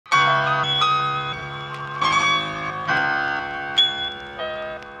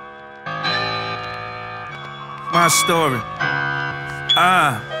my story.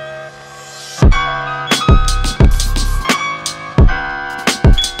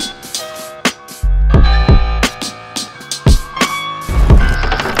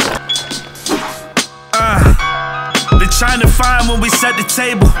 They trying to find when we set the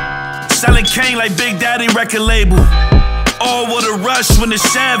table. Selling cane like Big Daddy record label. All with a rush when the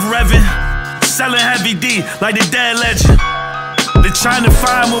Chev revving. Selling heavy D like the dead legend. They trying to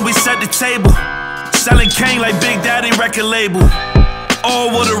find when we set the table. Selling cane like Big Daddy record label.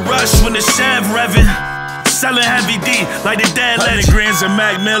 All with a rush when the Chev revving. Selling heavy D like the dead legend. 100 grams of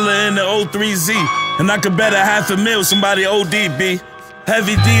Mac Miller in the 03Z. And I could bet $500,000 somebody ODB.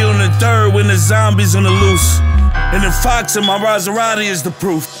 Heavy D on the third when the zombies on the loose. And the Fox in my Maserati is the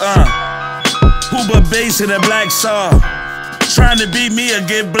proof. Fuego Base in that black Saab. Trying to beat me or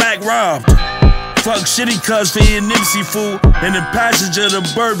get black robbed. Fuck shitty cuz for eating Nipsey food. And the passenger of the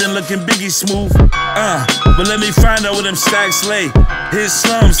bourbon looking Biggie smooth. But let me find out where them stacks lay. Hit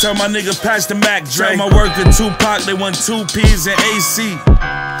slums, tell my nigga pass the Mac Dre. My worker Tupac, they want 2 P's and AC.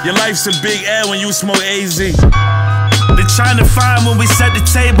 Your life's a big L when you smoke AZ. They trying to find when we set the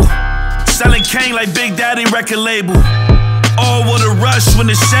table. Selling cane like Big Daddy record label. All with a rush when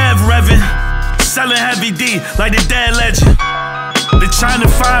the Chev revving. Selling heavy D like the dead legend. They trying to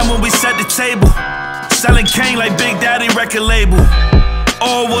find when we set the table. Selling cane like Big Daddy record label.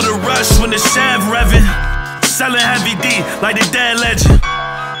 All with a rush when the Chev revving. Selling heavy D like the dead legend.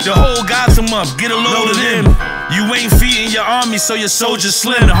 The whole Gotham up, get a load of them. You ain't feeding your army, so your soldiers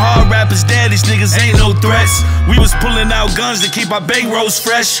slim. The hard rappers dead, these niggas ain't no threats. We was pulling out guns to keep our bankrolls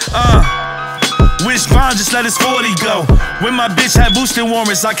fresh. Wish Vaughn just let his 40 go. When my bitch had boosted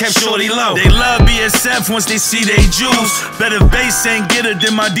warrants, I kept shorty low. They love BSF once they see they Jews. Better bass ain't get it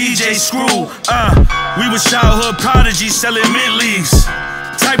than my DJ Screw. We was childhood prodigies selling mid-leagues.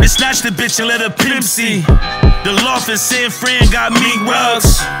 Type to snatch the bitch and let her pimp see. The loft in San Fran got mink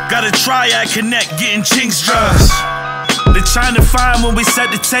rugs. Got a triad connect, getting chinks drugs. They trying to find when we set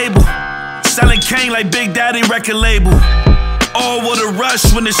the table. Selling cane like Big Daddy record label. All with a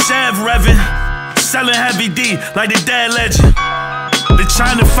rush when the Chev revving. Selling heavy D like the dead legend. They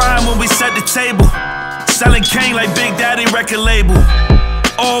trying to find when we set the table. Selling cane like Big Daddy record label.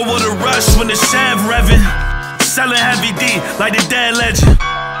 All with a rush when the Chev revving. Selling heavy D like the dead legend.